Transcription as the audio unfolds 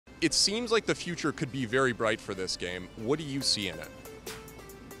It seems like the future could be very bright for this game. What do you see in it?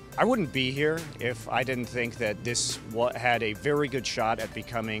 I wouldn't be here if I didn't think that this had a very good shot at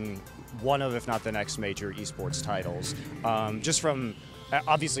becoming one of, if not the next major esports titles. Just from,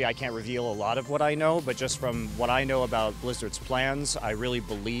 obviously I can't reveal a lot of what I know, but just from what I know about Blizzard's plans, I really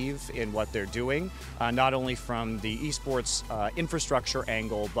believe in what they're doing, not only from the esports infrastructure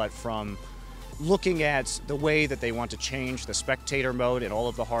angle, but from looking at the way that they want to change the spectator mode and all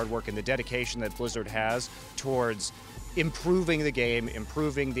of the hard work and the dedication that Blizzard has towards improving the game,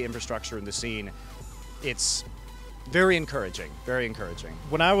 improving the infrastructure in the scene. It's very encouraging, very encouraging.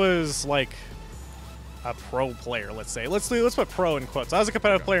 When I was like a pro player, let's say, let's put pro in quotes. I was a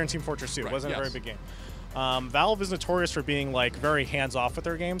competitive player in Team Fortress 2. It wasn't a very big game. Valve is notorious for being like very hands-off with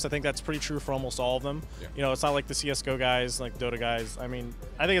their games. I think that's pretty true for almost all of them. Yeah. You know, it's not like the CSGO guys, like Dota guys. I mean,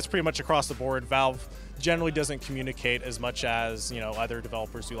 I think it's pretty much across the board. Valve generally doesn't communicate as much as, you know, other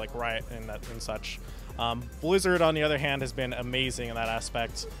developers do, like Riot and such. Blizzard, on the other hand, has been amazing in that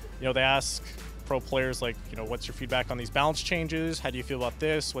aspect. You know, they ask pro players, like, you know, what's your feedback on these balance changes? How do you feel about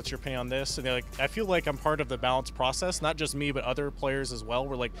this? What's your opinion on this? And they're like, I feel like I'm part of the balance process, not just me, but other players as well.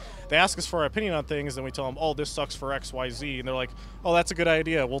 We're like, they ask us for our opinion on things, and we tell them, oh, this sucks for X, Y, Z. And they're like, oh, that's a good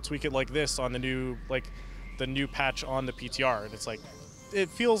idea. We'll tweak it like this on the new, the new patch on the PTR. And it's like, it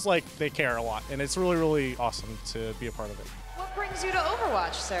feels like they care a lot. And it's really, really awesome to be a part of it. What brings you to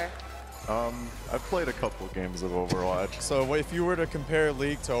Overwatch, sir? I've played a couple games of Overwatch. So if you were to compare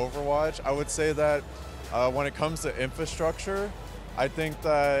League to Overwatch, I would say that when it comes to infrastructure, I think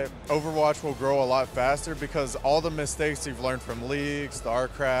that Overwatch will grow a lot faster because all the mistakes you've learned from League,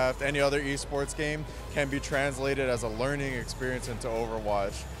 StarCraft, any other esports game can be translated as a learning experience into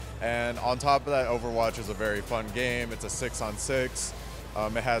Overwatch. And on top of that, Overwatch is a very fun game. It's a 6-on-6.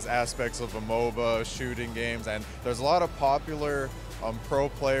 It has aspects of a MOBA, shooting games, and there's a lot of popular pro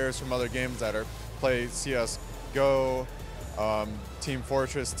players from other games that play CSGO, Team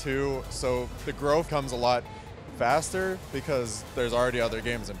Fortress 2, so the growth comes a lot faster because there's already other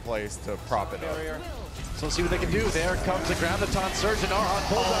games in place to prop it up. So let's see what they can do. There comes the Graviton Surge, and Aron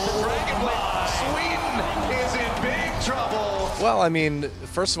pulls out the Dragon Blade. Sweden is in big trouble. Well, I mean,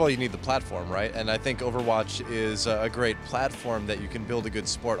 first of all, you need the platform, right? And I think Overwatch is a great platform that you can build a good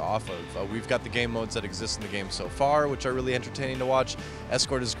sport off of. We've got the game modes that exist in the game so far, which are really entertaining to watch.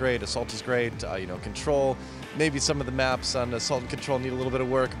 Escort is great, Assault is great, you know, Control. Maybe some of the maps on Assault and Control need a little bit of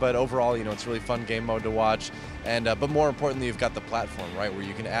work, but overall, you know, it's a really fun game mode to watch. And but more importantly, you've got the platform, right, where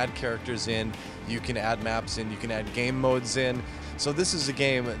you can add characters in, you can add maps in, you can add game modes in. So this is a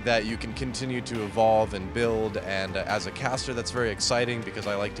game that you can continue to evolve and build, and as a caster, that's very exciting because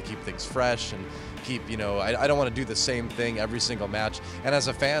I like to keep things fresh and keep, you know, I don't want to do the same thing every single match. And as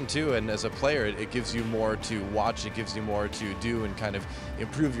a fan too, and as a player, it gives you more to watch, it gives you more to do and kind of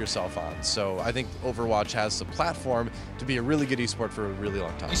improve yourself on. So I think Overwatch has the platform to be a really good esport for a really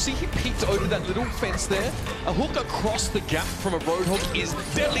long time. You see he peeked over that little fence there? A hook across the gap from a Roadhog is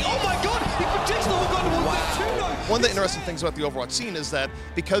deadly. Oh my god! He predicts the hook onto wow. One of the interesting things about the Overwatch scene is that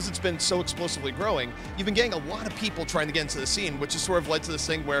because it's been so explosively growing, you've been getting a lot of people trying to get into the scene, which has sort of led to this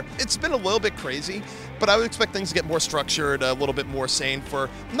thing where it's been a little bit crazy, but I would expect things to get more structured, a little bit more sane for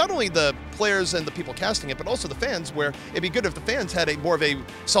not only the players and the people casting it, but also the fans, where it'd be good if the fans had more of a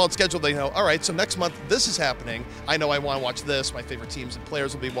solid schedule. They know, all right, so next month this is happening. I know I want to watch this. My favorite teams and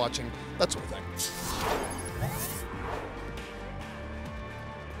players will be watching, that sort of thing.